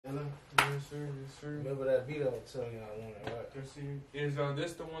Hello? Yes, sir. Yes, sir. Remember that beat I was telling you I wanted, right? Let's see. Is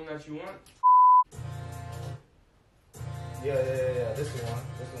this the one that you want? Yeah. This the one.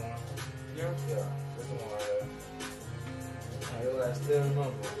 Yeah? Yeah, this the one right there. I still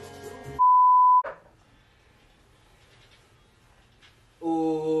remember.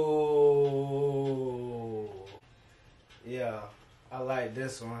 Ooh. Yeah, I like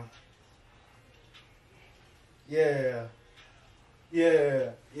this one. Yeah.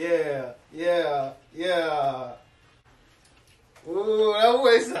 Ooh, that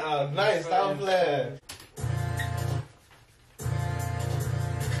voice sounds nice. Stop playing.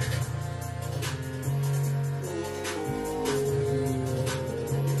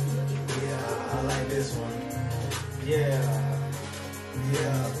 Yeah, I like this one. Yeah.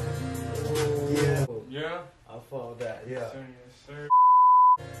 Yeah? I fought that, yeah. Yes, sir.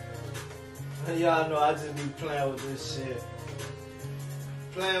 Y'all know I just be playing with this shit.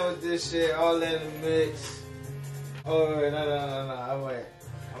 All in the mix. Oh, no. I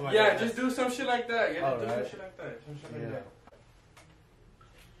might Yeah, just do some shit like that. Yeah, do right. some shit like that. Like that.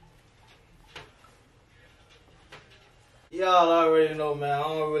 Y'all already know, man. I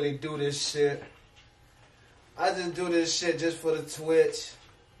don't really do this shit. I just do this shit just for the Twitch.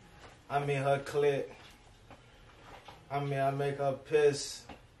 I mean, her click. I make her piss.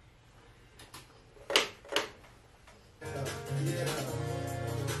 Yeah.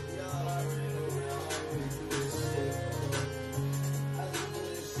 Y'all already know, man. I don't really do this shit. I just do this shit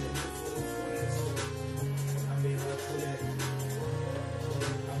just for the Twitch. I mean, her click. I make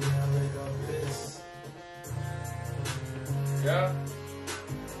her piss. Yeah?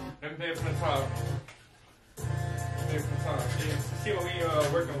 Let me play from the top. See what we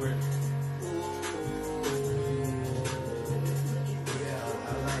working with. Yeah, I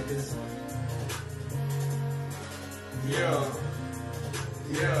like this one. Yeah.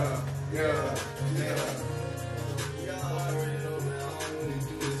 Y'all already know, man. I don't really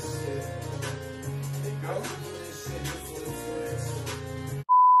do this shit. I do this shit just for the Twitch.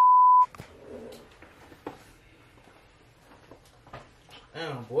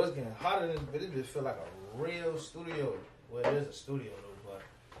 Damn, boy, it's getting hotter than this, but it just feel like a real studio. Well, it is a studio though, but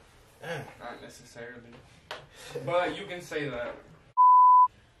damn. Not necessarily. But you can say that.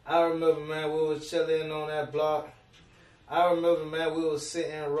 I remember, man, we was chilling on that block. I remember, man, we was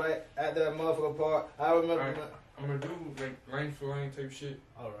sitting right at that motherfucker park. I remember, Right. man. I'm gonna do like line for line type shit.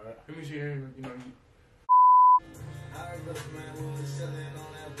 Alright. Let me see here, you know. I remember, man, we was chilling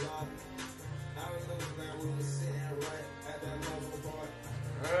on that block. I remember, man, we was sitting right at that motherfucker park.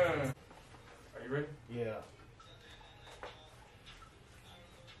 Are you ready? Yeah.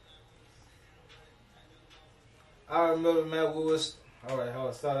 I remember, man, we was... Alright, hold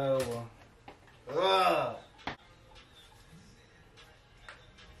on, start that over. Ugh.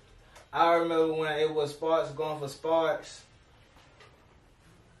 I remember when it was Sparks going for Sparks.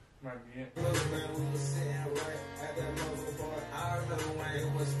 Might be it. I remember, man, we was sitting right at that motherfucker park. I remember when it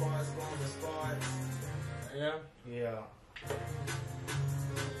was Sparks going for Sparks. Yeah? Yeah.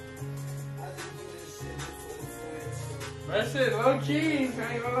 I just do this shit just for the Twitch. That shit low key, I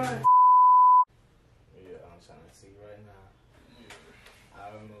ain't gonna lie. Yeah, I'm trying to see right now. I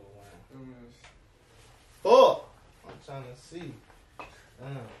remember when. I'm trying to see.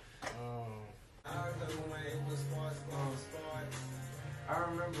 I remember when it was Sparks going for Sparks. I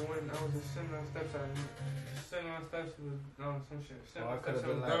remember when I was just sitting on steps with some shit. I could have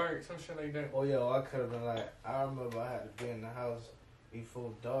been like, dark, some shit like that. oh yeah, I could have been like, I remember I had to be in the house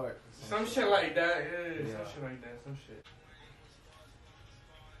before dark. Some shit like that, yeah. Some shit like that, some shit.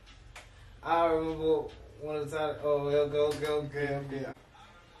 I remember one of the times, oh, go.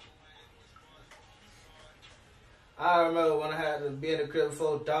 I remember when I had to be in the crib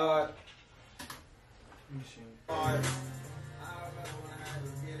before dark. Let me see. I remember when I had to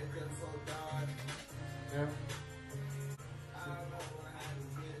be in the crib before dark. Yeah. I remember when I had to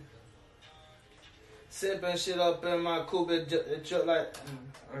be in the crib before dark. Sipping shit up in my coupe, it just like.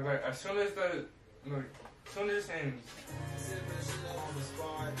 Like, as soon as this ends. Sipping shit up on the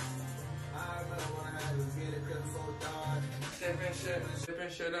spot. I remember when I had to be in the crib before dark. Sipping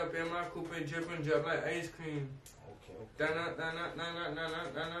shit up in my coupe, dripping drip like ice cream. Okay.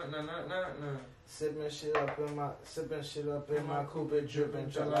 Sipping shit up in my coupe, dripping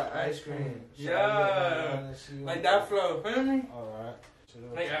drip like ice cream. Yeah. Like that flow, feel me? Alright.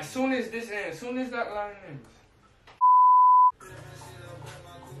 Like as soon as this ends, as soon as that line ends.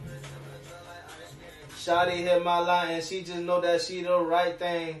 Shawty hit my line and she just know that she the right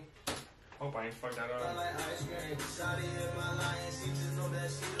thing. Hope I ain't fucked that up.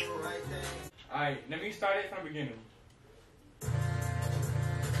 Alright, let me start it from the beginning.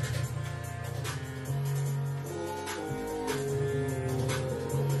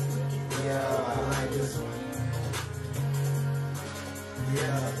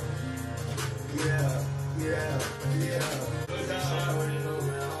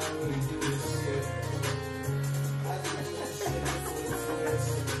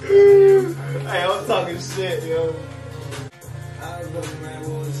 I'm talking shit, yo. I remember, man, we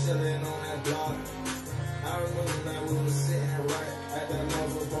was chilling on that block. I remember, man, we was sitting right at that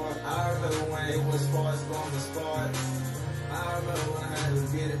mother bar. I remember when it was sparks going to start. I remember when I had to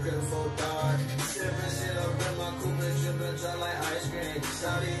get a crib for dark. Sipping shit up in my coupe and dripping dry like ice cream.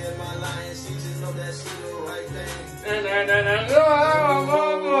 Shawty in my line, she just know that she the right thing.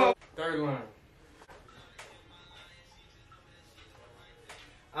 Third line.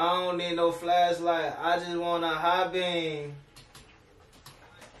 I don't need no flashlight, I just want a high beam.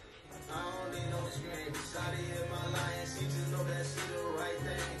 I don't need no screen. Shawty in my line, she just know that she the right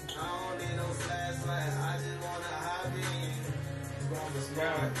thing. I don't need no flashlight, I just want a high beam.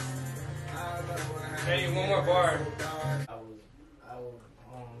 God. Hey, one more bar. I was,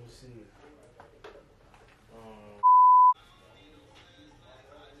 let's see.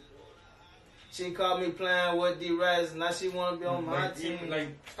 She caught me playing with D-Rez, now she wanna be on my team. Like,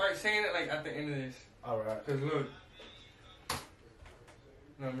 start saying it like at the end of this. Alright. Cause look.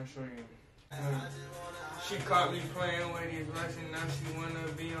 No, I'm gonna show you. She caught me playing with these racks and now she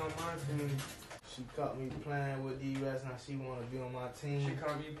wanna be on my team. She caught me playing with D-Rez, now she wanna be on my team. She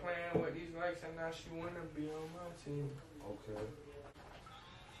caught me playing with these racks and now she wanna be on my team. Okay.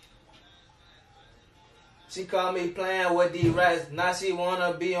 She caught me playing with D-Rez, now she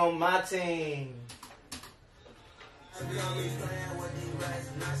wanna be on my team. She caught me playing with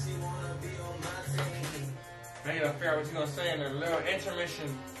D-Rez, now she wanna be on my team. Now you gotta figure out what you gonna say in a little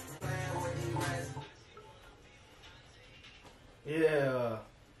intermission. Yeah.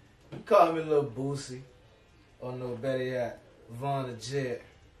 You call me Lil Boosie. Or no, better yet, Vonthejit.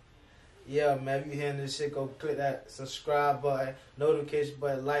 Yeah, man, if you hearing this shit, go click that subscribe button, notification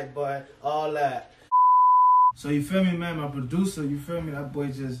button, like button, all that. So you feel me, man? My producer, you feel me? That boy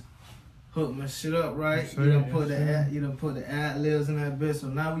just hooked my shit up, right? Yes, you done put the ad libs in that bitch. So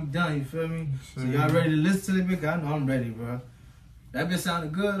now we done, you feel me? So y'all ready to listen to the bitch? I know I'm ready, bro. That bitch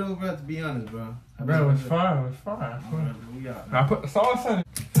sounded good though, bro, to be honest, bro. Bro, it was fine, it was fine. We out. I put the sauce in it.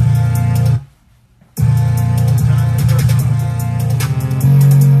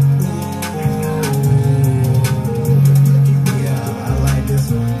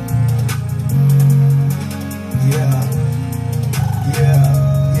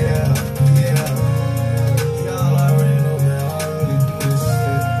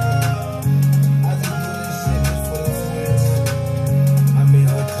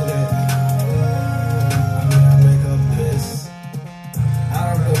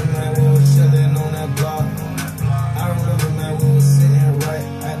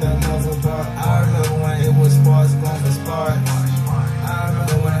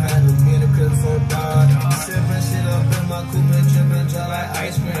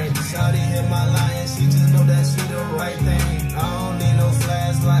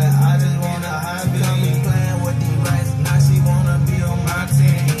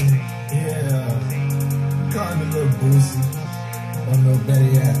 Or no, better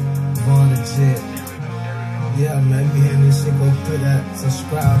yet, Vonthejit. Yeah, man, be hearing this shit, go through that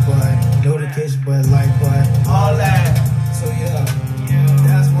subscribe button, notification button, like button, all that. So yeah,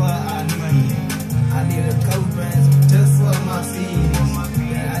 that's what I need. I need a couple bands just for my fees.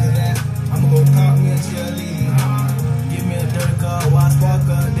 Then after that, I'ma go call me a cheerleader. Give me a dirty car, watch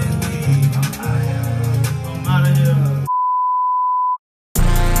Walker, then leave. I'm out of here.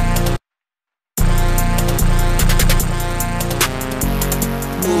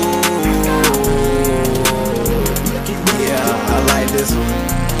 This one.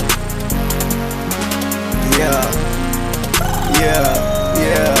 Yeah.